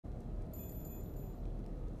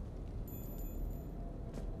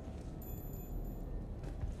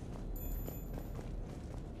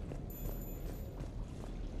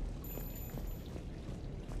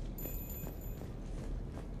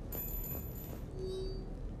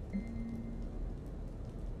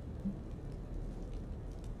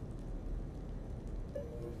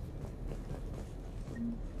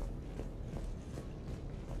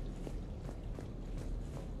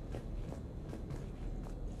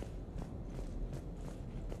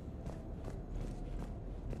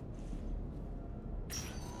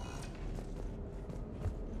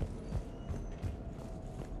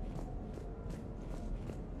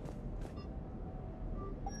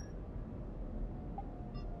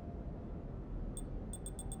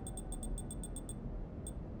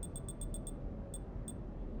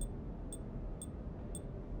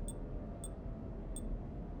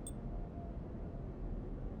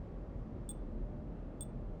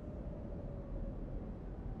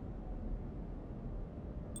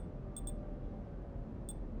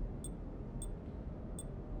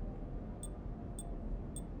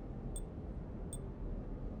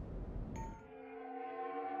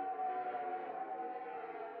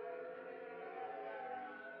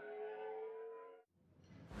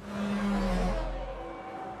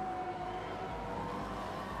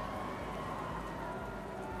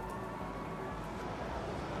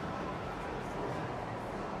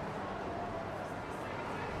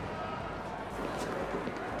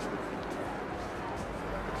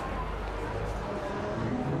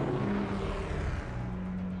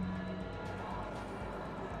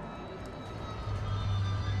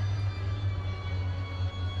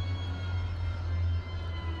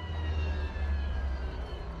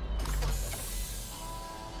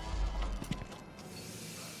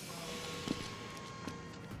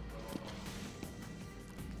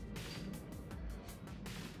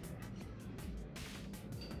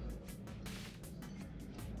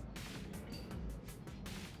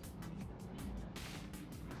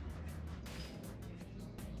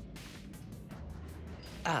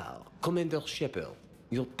Ah, Commander Shepard,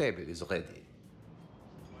 your table is ready.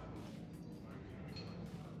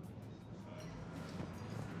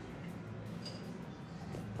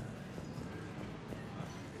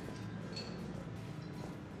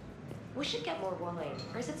 We should get more wine.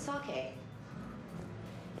 Or is it sake?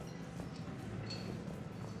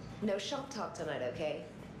 No shop talk tonight, okay?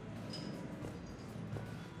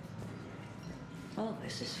 Oh,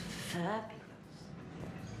 this is fabulous.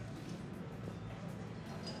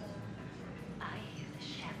 I hear the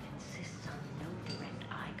chef insists on no direct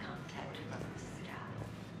eye contact from the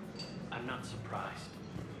staff. I'm not surprised.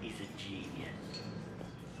 He's a genius.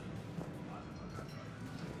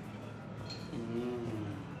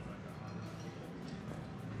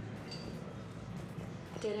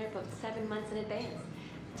 Dinner booked 7 months in advance.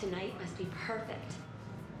 Tonight must be perfect.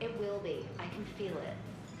 It will be. I can feel it.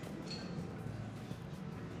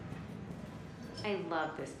 I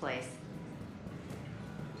love this place.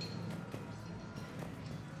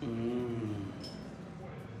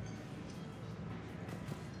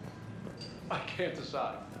 I can't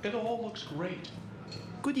decide. It all looks great.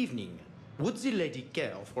 Good evening. Would the lady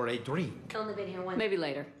care for a drink? Only been here once. Maybe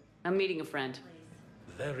later. I'm meeting a friend.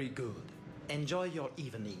 Very good. Enjoy your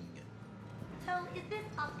evening. So, is this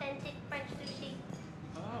authentic French sushi?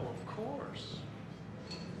 Oh, of course.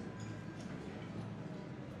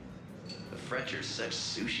 The French are such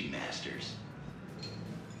sushi masters.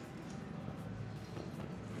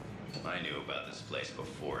 I knew about this place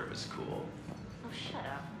before it was cool. Oh, shut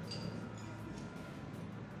up.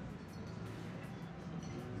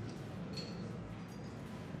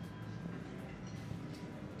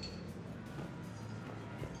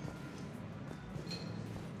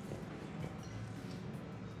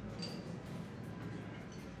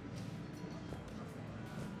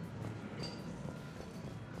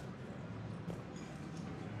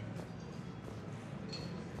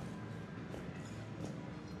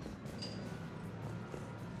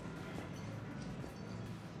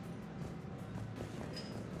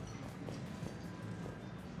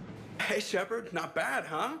 Hey, Shepard, not bad,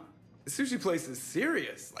 huh? The sushi place is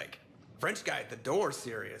serious. Like, French guy at the door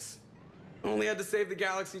serious. Only had to save the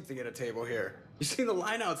galaxy to get a table here. You seen the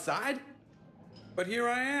line outside? But here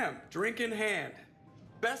I am, drink in hand.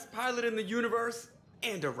 Best pilot in the universe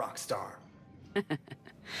and a rock star.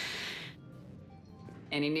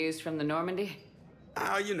 Any news from the Normandy?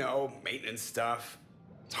 You know, maintenance stuff.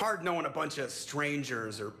 It's hard knowing a bunch of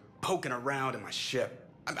strangers or poking around in my ship.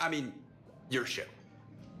 I mean, your ship.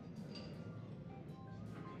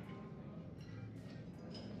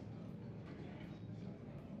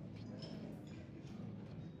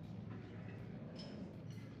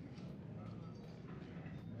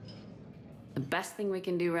 The best thing we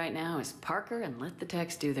can do right now is park her and let the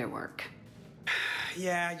techs do their work.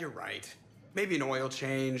 Yeah, you're right. Maybe an oil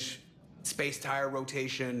change, space tire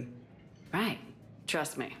rotation. Right.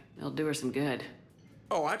 Trust me, it'll do her some good.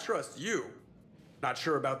 Oh, I trust you. Not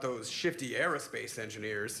sure about those shifty aerospace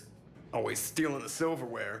engineers. Always stealing the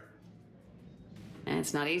silverware. And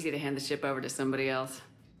it's not easy to hand the ship over to somebody else.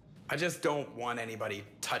 I just don't want anybody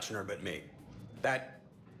touching her but me. That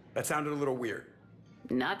sounded a little weird.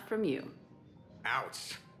 Not from you.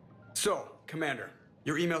 Ouch. So, Commander,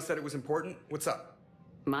 your email said it was important. What's up?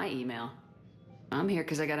 My email? I'm here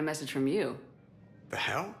because I got a message from you. The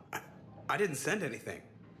hell? I didn't send anything.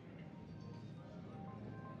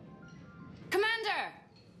 Commander!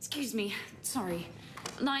 Excuse me. Sorry.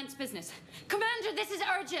 Alliance business. Commander, this is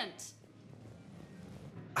urgent!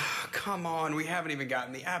 Come on, we haven't even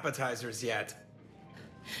gotten the appetizers yet.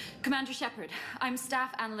 Commander Shepard, I'm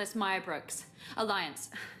Staff Analyst Maya Brooks. Alliance.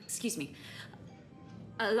 Excuse me.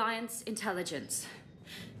 Alliance Intelligence.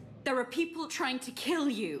 There are people trying to kill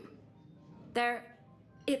you.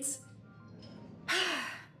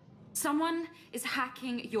 Someone is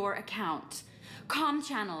hacking your account. Comm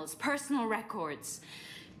channels, personal records.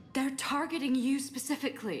 They're targeting you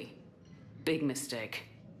specifically. Big mistake.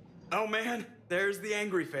 Oh man, there's the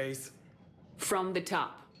angry face. From the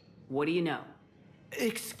top. What do you know?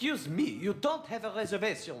 Excuse me, you don't have a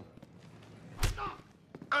reservation.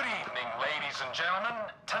 Good evening, ladies and gentlemen.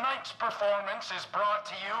 Tonight's performance is brought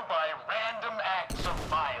to you by random acts of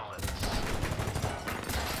violence.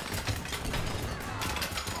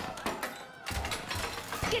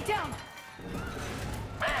 Get down!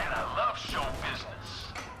 Man, I love show business.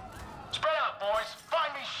 Spread out, boys.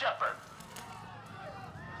 Find me Shepard.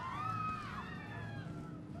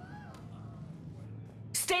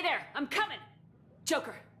 Stay there! I'm coming!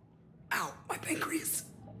 Joker! Ow, my pancreas.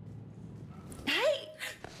 Hey!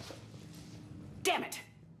 Damn it!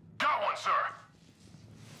 Got one, sir.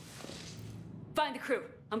 Find the crew.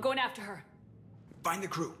 I'm going after her. Find the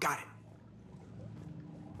crew. Got it.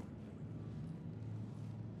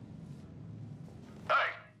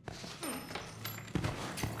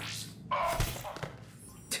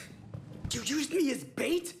 You used me as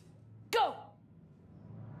bait? Go!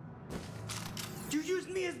 You used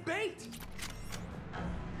me as bait!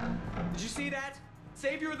 Did you see that?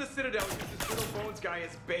 Savior of the Citadel used this little bones guy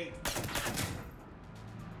as bait.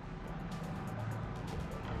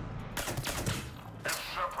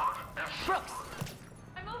 Brooks!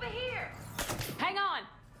 I'm over here! Hang on!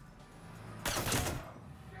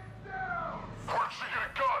 Get down! Where'd she get a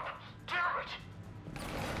gun? Damn it!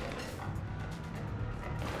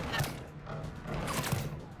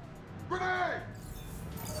 Grenade!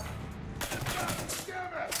 God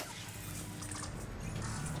damn it!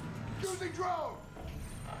 Using drone!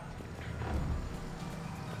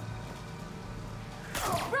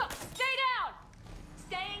 Brooks, stay down!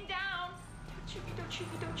 Staying down! Don't shoot me, don't shoot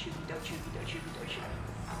me, don't shoot me, don't shoot me, don't shoot me, don't shoot me.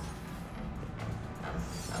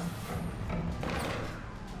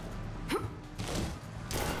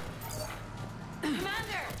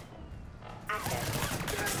 Commander! Damn it!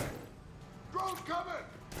 Drone's coming!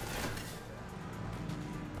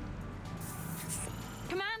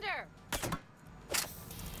 Commander!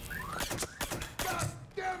 God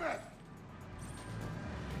damn it!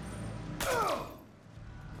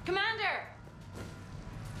 Commander!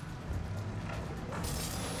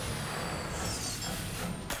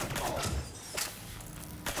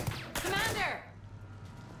 Commander!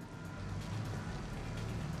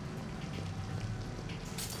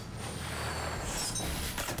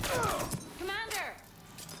 Commander!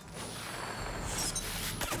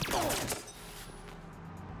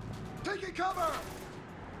 Taking cover!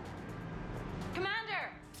 Commander!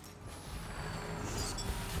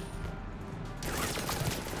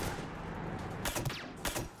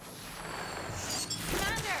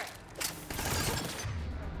 Commander!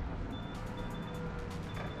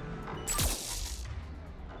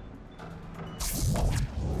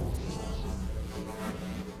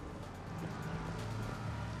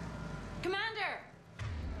 Commander!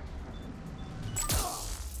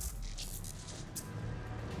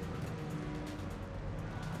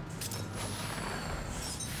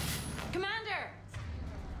 Commander!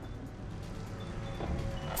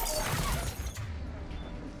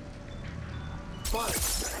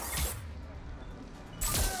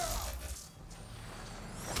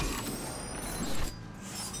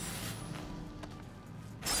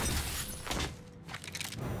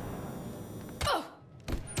 Oh!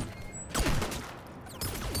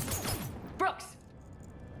 Brooks!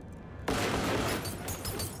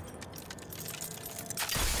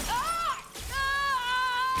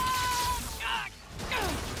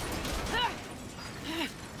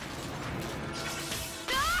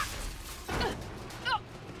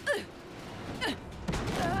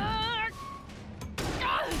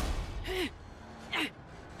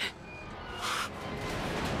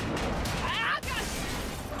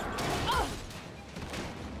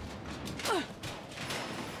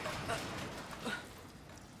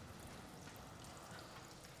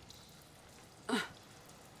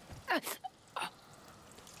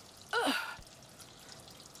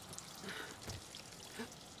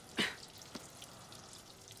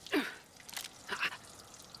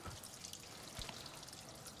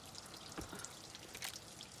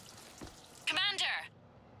 Commander,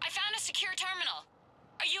 I found a secure terminal.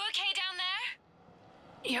 Are you okay down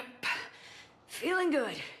there? Yep. Feeling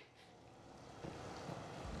good.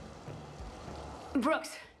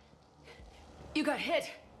 Brooks, you got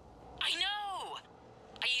hit. I know!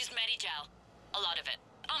 I used Medigel. A lot of it.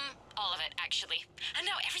 All of it, actually. And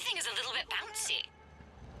now everything is a little bit bouncy.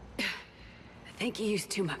 I think you used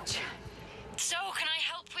too much. So, can I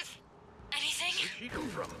help with anything? Where'd she go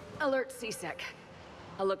from? Alert CSEC.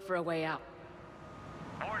 I'll look for a way out.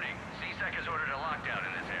 Warning, CSEC has ordered a lockdown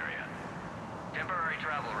in this area. Temporary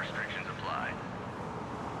travel restrictions apply.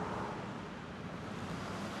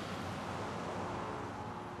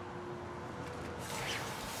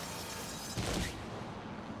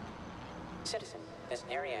 Citizen, this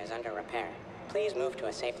area is under repair. Please move to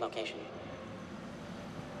a safe location.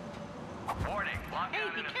 Warning,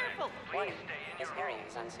 lockdown in effect. Please Warning, stay in this your area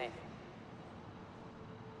is unsafe.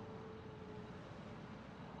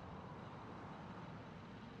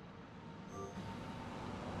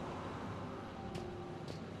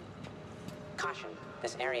 Caution,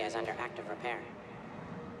 this area is under active repair.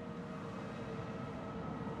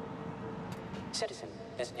 Citizen,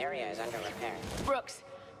 this area is under repair. Brooks,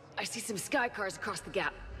 I see some sky cars across the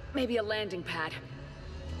gap. Maybe a landing pad.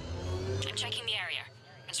 I'm checking the area.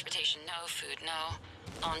 Transportation, no. Food, no.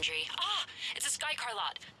 Laundry. Ah! It's a Skycar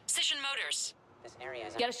lot. Cision Motors. This area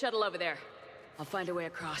is... Get a shuttle over there. I'll find a way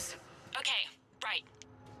across. Okay, right.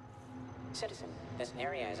 Citizen, this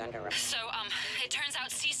area is under... So, it turns out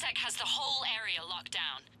CSEC has the whole area locked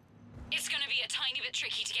down. It's gonna be a tiny bit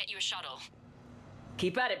tricky to get you a shuttle.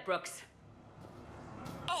 Keep at it, Brooks.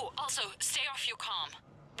 Oh, also, stay off your comm.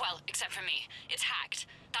 Well, except for me. It's hacked.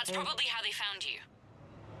 That's probably how they found you.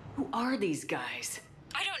 Who are these guys?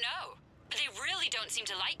 I don't know. But they really don't seem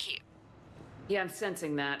to like you. Yeah, I'm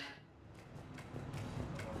sensing that.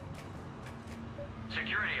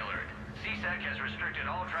 Security alert. CSEC has restricted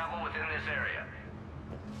all travel within this area.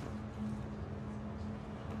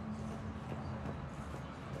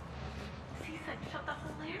 CSEC shut the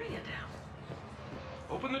whole area down.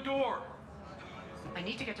 Open the door! I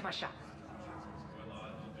need to get to my shop.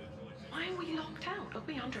 Why are we locked out? Are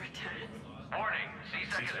we under attack? Warning,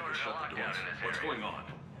 CSEC has ordered a lockdown in this area. What's going on?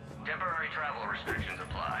 Temporary travel restrictions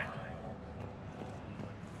apply.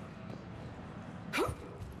 The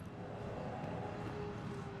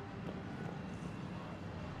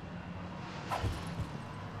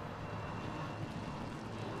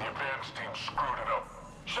advance team screwed it up.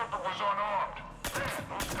 Shepard was unarmed. Man,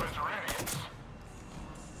 those guys are idiots.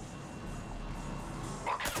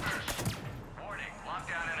 Look at this. Warning,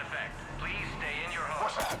 lockdown in effect. Please stay in your home.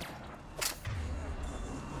 What's that?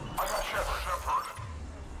 I got Shepard. Shepard.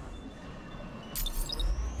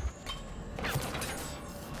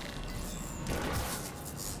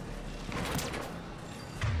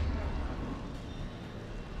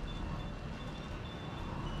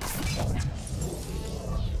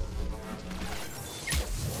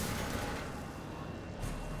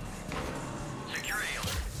 Security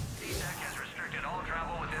alert. CSEC has restricted all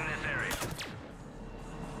travel within this area.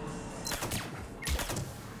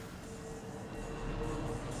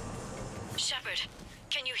 Shepard,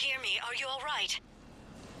 can you hear me? Are you all right?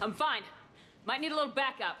 I'm fine. Might need a little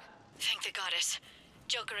backup. Thank the goddess.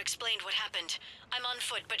 Joker explained what happened. I'm on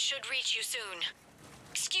foot, but should reach you soon.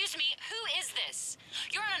 Excuse me, who is this?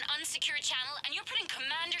 You're on an unsecured channel and you're putting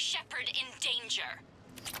Commander Shepard in danger.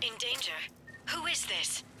 In danger? Who is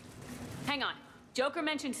this? Hang on. Joker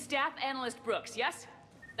mentioned Staff Analyst Brooks, yes?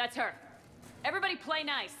 That's her. Everybody play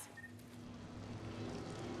nice.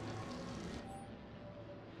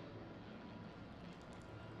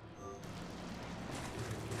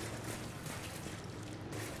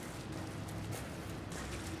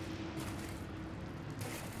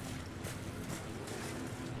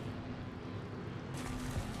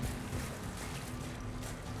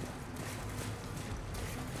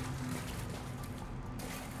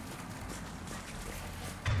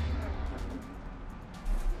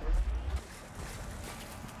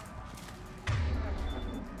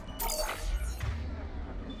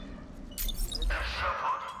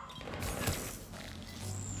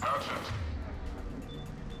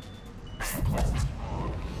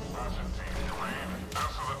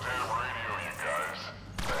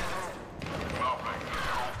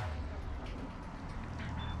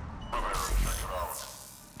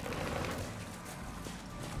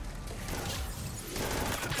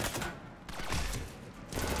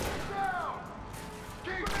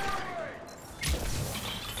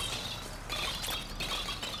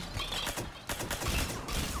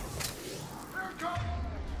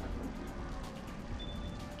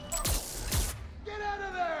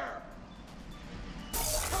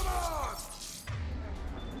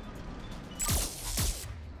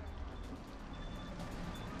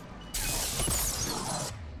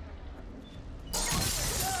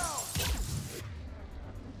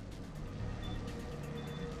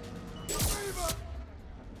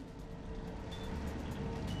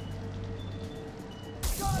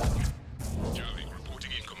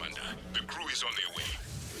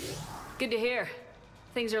 Good to hear.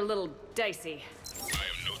 Things are a little dicey. I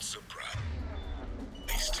am not surprised.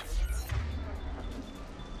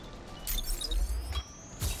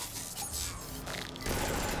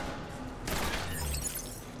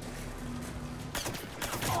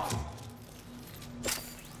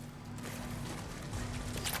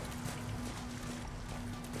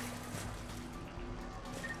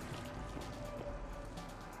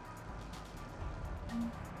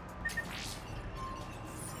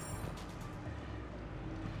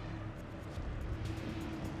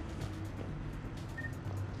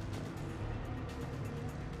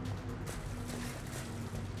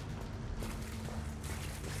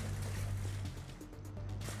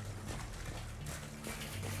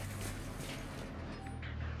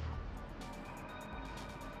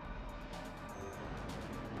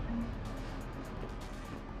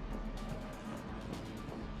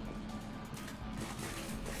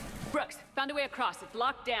 Brooks, found a way across. It's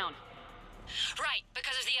locked down. Right,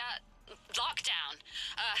 because of the lockdown.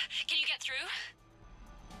 Can you get through?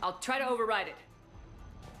 I'll try to override it.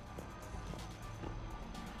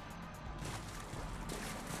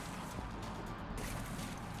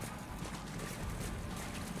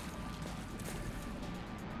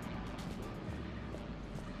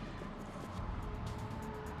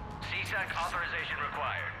 CSEC authorization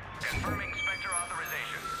required. Confirming Spectre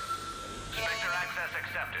authorization. Spectre access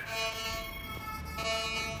accepted.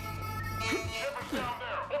 Shepard's down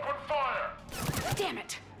there! Open fire! Damn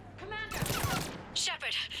it! Commander!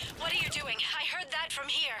 Shepard, what are you doing? I heard that from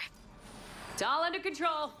here. It's all under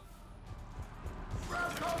control.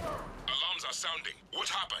 Alarms are sounding. What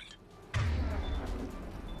happened?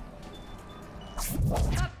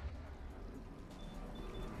 Up.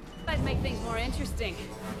 That'd make things more interesting.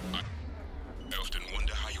 I often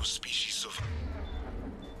wonder how your species survive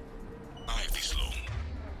this long.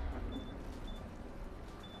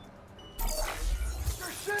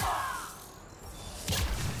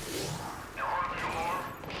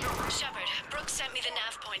 Shepard, Brooks sent me the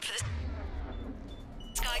nav point for the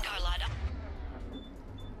Skycar ladder.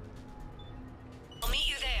 I'll meet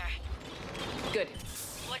you there. Good.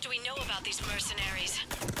 What do we know about these mercenaries?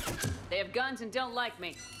 They have guns and don't like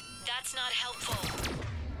me. That's not helpful.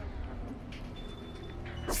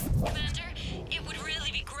 Commander, it would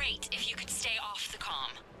really be great if you could stay off the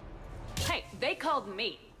comm. Hey, they called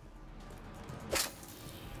me.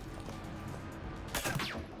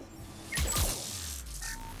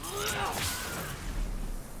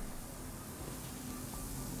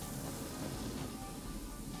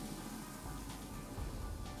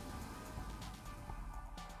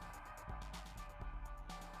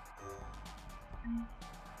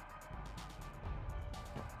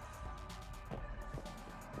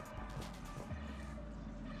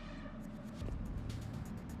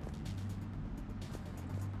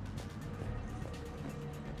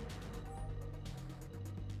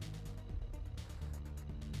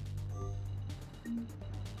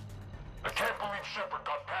 I can't believe Shepard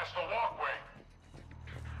got past the walkway.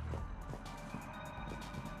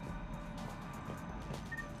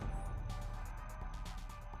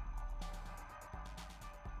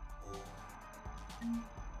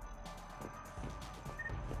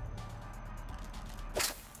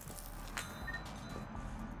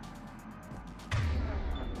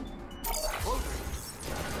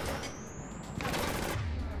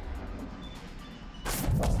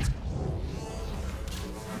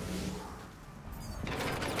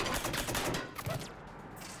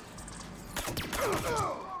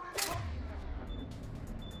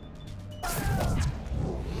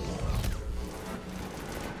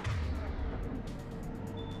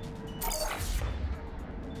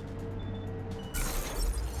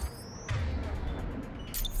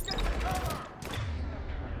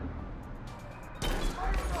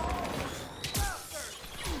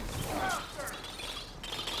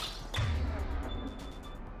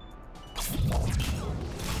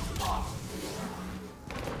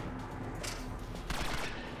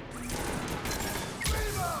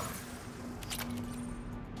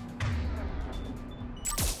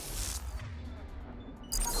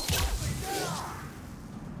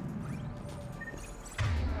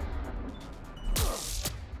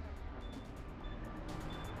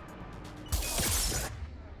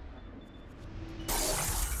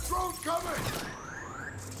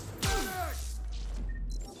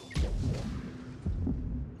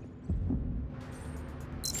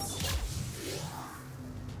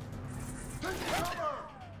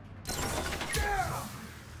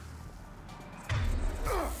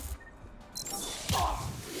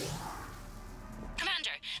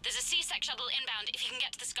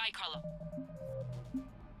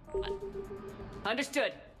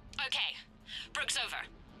 Understood. Okay. Brooks over.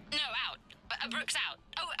 No, out. Brooks out.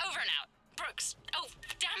 Oh, over and out. Brooks. Oh,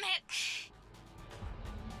 damn it.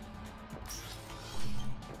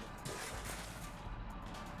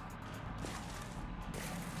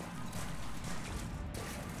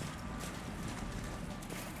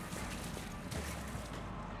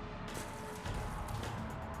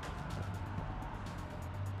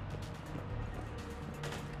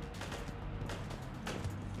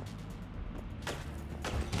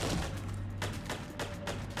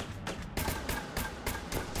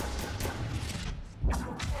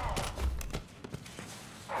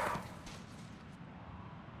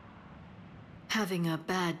 Having a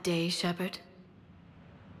bad day, Shepard?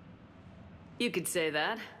 You could say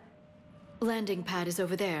that. Landing pad is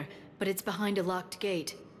over there, but it's behind a locked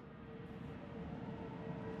gate.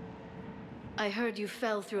 I heard you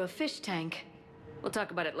fell through a fish tank. We'll talk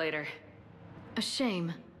about it later. A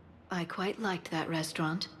shame. I quite liked that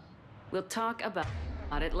restaurant. We'll talk about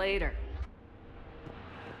it later.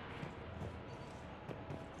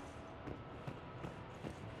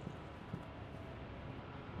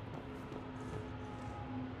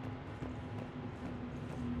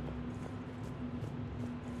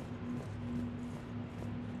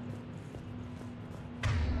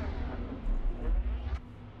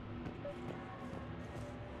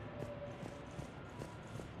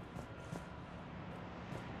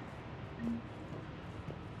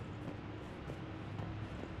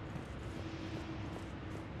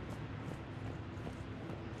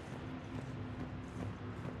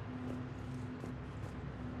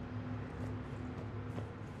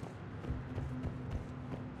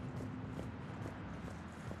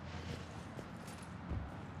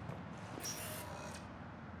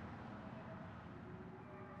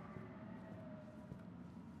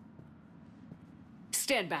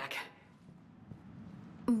 Stand back.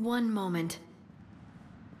 One moment.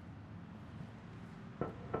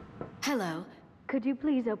 Hello. Could you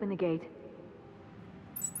please open the gate?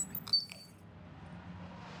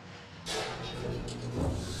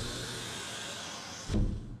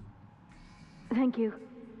 Thank you.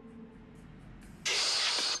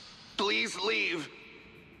 Please leave.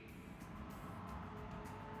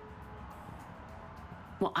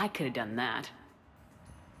 Well, I could have done that.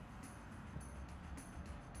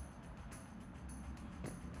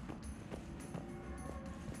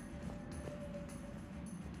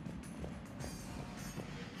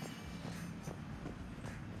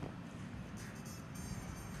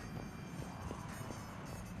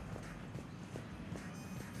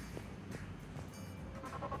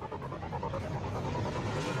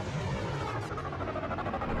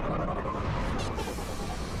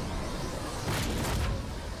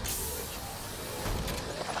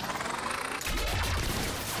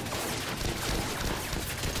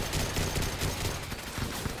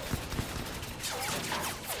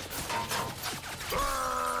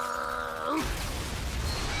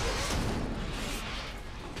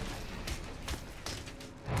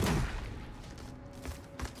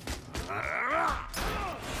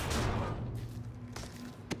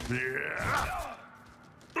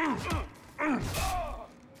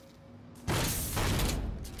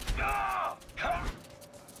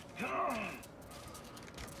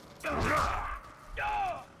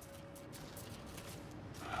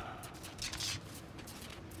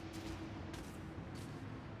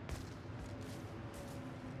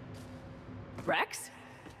 Rex?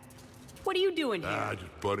 What are you doing here?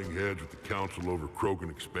 Just butting heads with the council over Krogan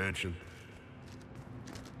expansion.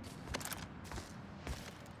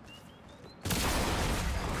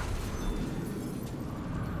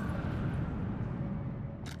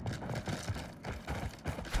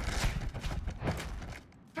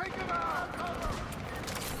 Take him out!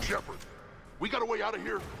 Shepard, we got a way out of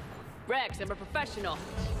here? Rex, I'm a professional.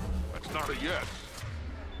 That's not a yes.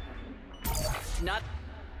 Not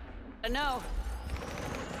a no.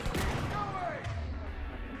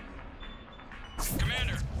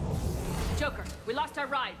 Commander! Joker, we lost our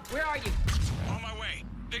ride. Where are you? On my way.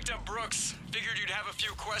 Picked up Brooks. Figured you'd have a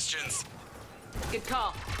few questions. Good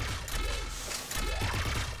call.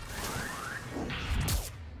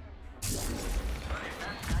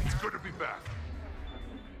 Good to be back.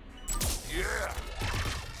 Yeah!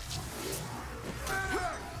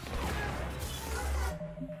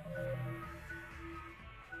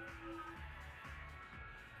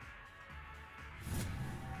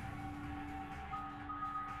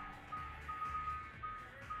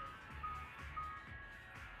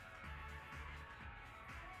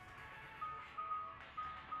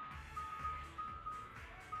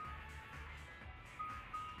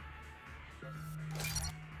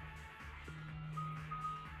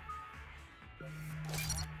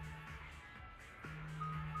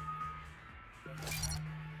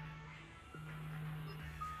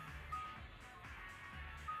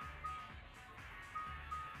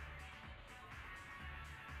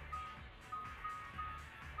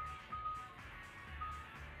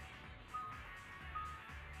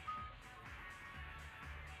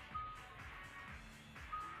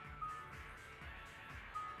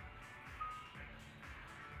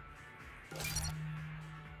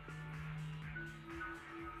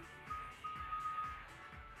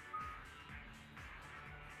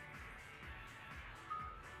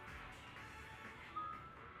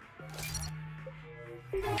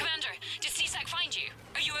 Commander, did CSAC find you?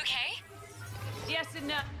 Are you okay? Yes and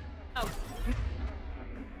no. Oh.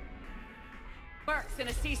 Works in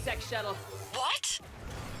a C-Sec shuttle. What?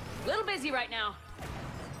 Little busy right now.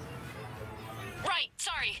 Right,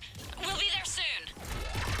 sorry. We'll be there soon.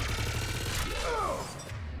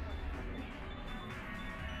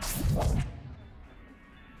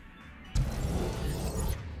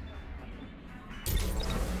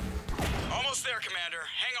 Almost there, Commander.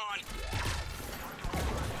 Hang on.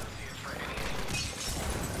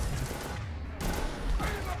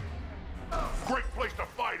 Great place to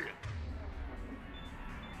fight in.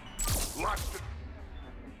 Lots to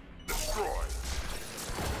destroy.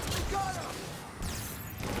 We got him!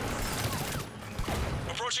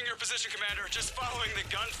 Approaching your position, Commander. Just following the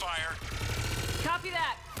gunfire. Copy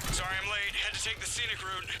that. Sorry I'm late. Had to take the scenic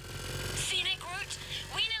route. Scenic route?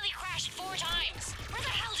 We nearly crashed 4 times. Where the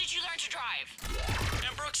hell did you learn to drive?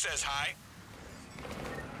 And Brooks says hi.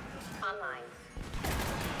 Online.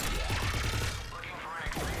 Looking for an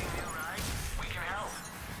exciting new ride? We can help.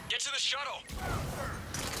 Get to the shuttle.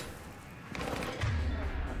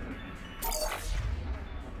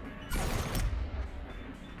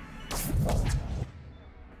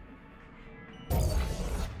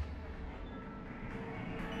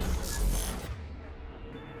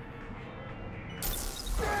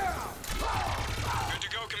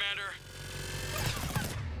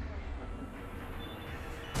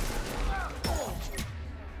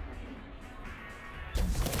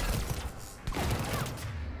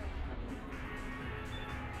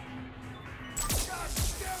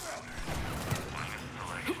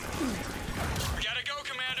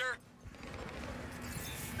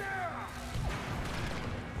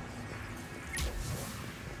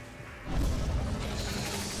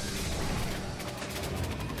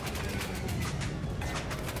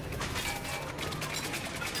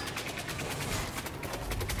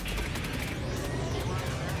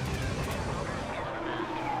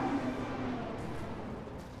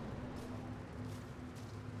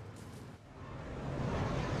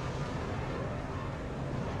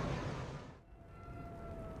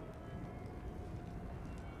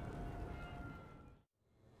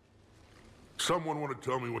 Someone want to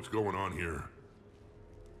tell me what's going on here?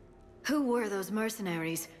 Who were those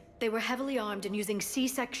mercenaries? They were heavily armed and using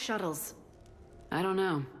C-Sec shuttles. I don't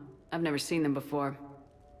know. I've never seen them before.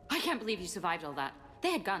 I can't believe you survived all that.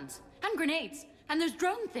 They had guns, and grenades, and those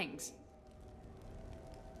drone things.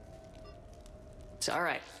 It's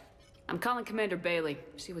alright. I'm calling Commander Bailey.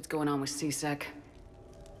 See what's going on with C-Sec.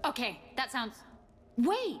 Okay, that sounds...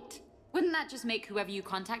 Wait! Wouldn't that just make whoever you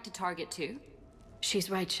contact a target too?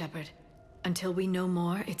 She's right, Shepard. Until we know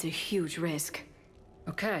more, it's a huge risk.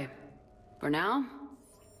 Okay. For now,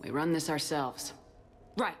 we run this ourselves.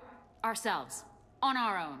 Right. Ourselves. On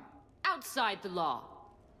our own. Outside the law.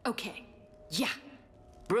 Okay. Yeah.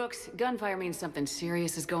 Brooks, gunfire means something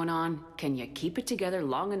serious is going on. Can you keep it together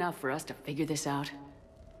long enough for us to figure this out?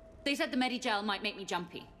 They said the Medigel might make me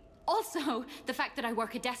jumpy. Also, the fact that I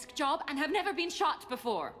work a desk job and have never been shot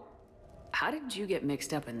before. How did you get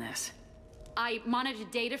mixed up in this? I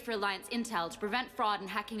monitored data for Alliance intel to prevent fraud and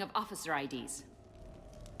hacking of officer IDs.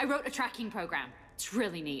 I wrote a tracking program. It's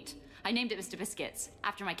really neat. I named it Mr. Biscuits,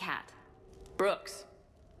 after my cat. Brooks.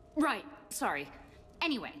 Right, sorry.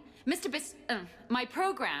 Anyway, my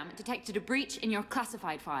program detected a breach in your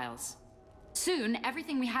classified files. Soon,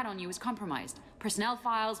 everything we had on you was compromised. Personnel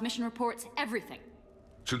files, mission reports, everything.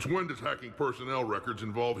 Since when does hacking personnel records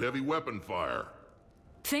involve heavy weapon fire?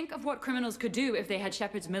 Think of what criminals could do if they had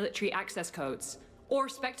Shepard's military access codes. Or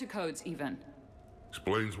Spectre codes, even.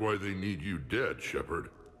 Explains why they need you dead, Shepard.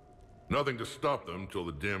 Nothing to stop them till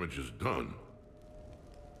the damage is done.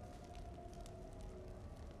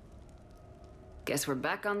 Guess we're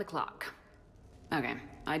back on the clock. Okay,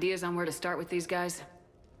 ideas on where to start with these guys?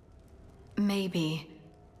 Maybe.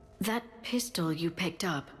 That pistol you picked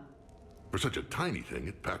up. For such a tiny thing,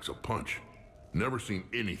 it packs a punch. Never seen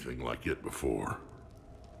anything like it before.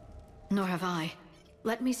 Nor have I.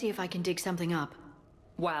 Let me see if I can dig something up.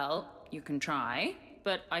 Well, you can try,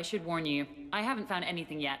 but I should warn you, I haven't found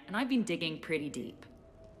anything yet, and I've been digging pretty deep.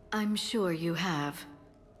 I'm sure you have.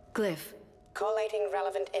 Glyph. Collating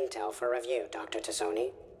relevant intel for review, Dr.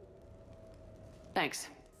 Tassoni. Thanks.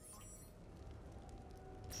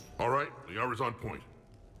 All right, the hour's on point.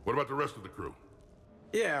 What about the rest of the crew?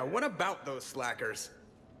 Yeah, what about those slackers?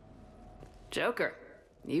 Joker,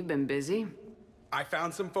 you've been busy. I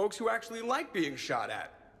found some folks who actually like being shot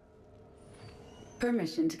at.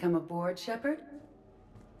 Permission to come aboard, Shepard?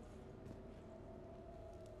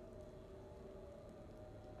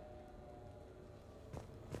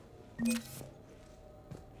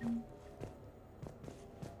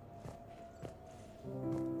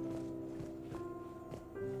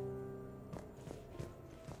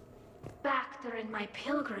 Back during my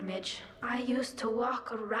pilgrimage, I used to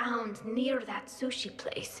walk around near that sushi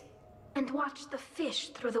place and watch the fish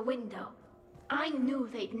through the window. I knew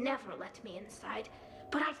they'd never let me inside,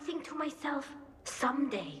 but I think to myself,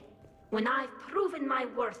 someday, when I've proven my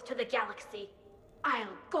worth to the galaxy,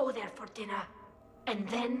 I'll go there for dinner. And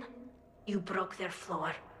then, you broke their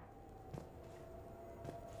floor.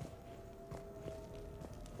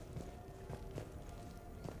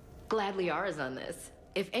 Glad Liara's on this.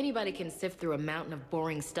 If anybody can sift through a mountain of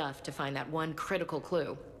boring stuff to find that one critical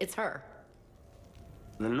clue, it's her.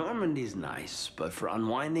 The Normandy's nice, but for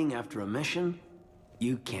unwinding after a mission,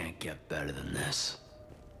 you can't get better than this.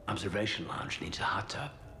 Observation Lounge needs a hot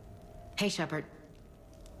tub. Hey, Shepard.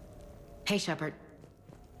 Hey, Shepard.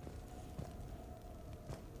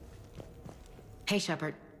 Hey,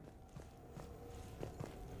 Shepard.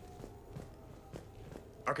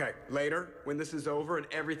 Okay, later, when this is over and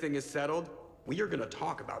everything is settled, we are gonna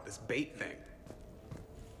talk about this bait thing.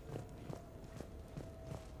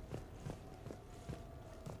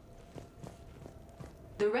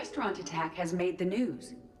 The restaurant attack has made the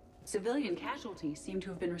news. Civilian casualties seem to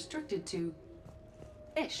have been restricted to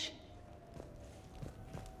fish.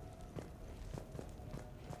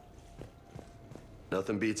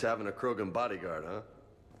 Nothing beats having a Krogan bodyguard, huh?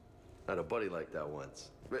 I had a buddy like that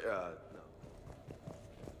once. No.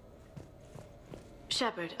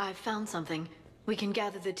 Shepard, I've found something. We can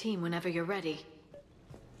gather the team whenever you're ready.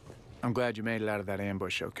 I'm glad you made it out of that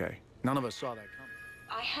ambush okay. None of us saw that coming.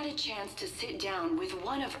 I had a chance to sit down with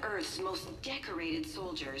one of Earth's most decorated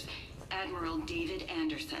soldiers, Admiral David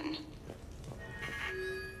Anderson.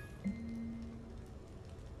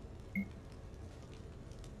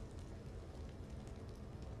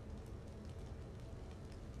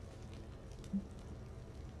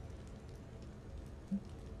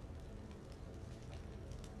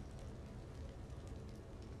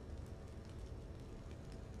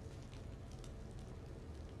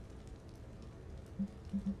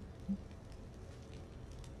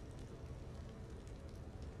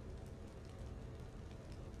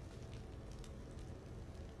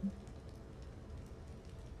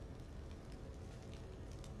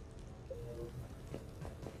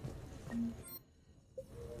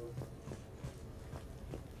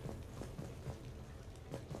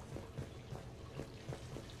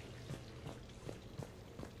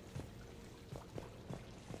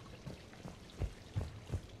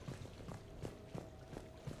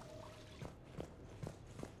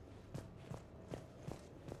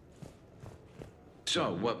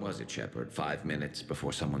 So, what was it, Shepard? 5 minutes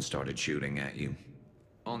before someone started shooting at you?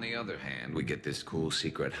 On the other hand, we get this cool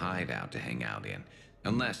secret hideout to hang out in,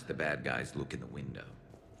 unless the bad guys look in the window.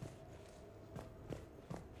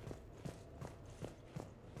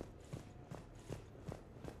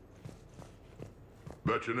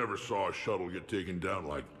 Bet you never saw a shuttle get taken down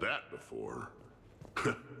like that before.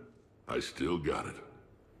 I still got it.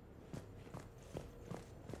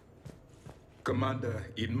 Commander,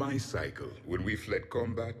 in my cycle, when we fled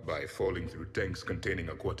combat by falling through tanks containing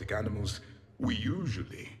aquatic animals, we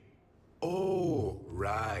usually... Oh,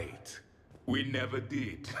 right. We never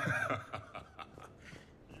did.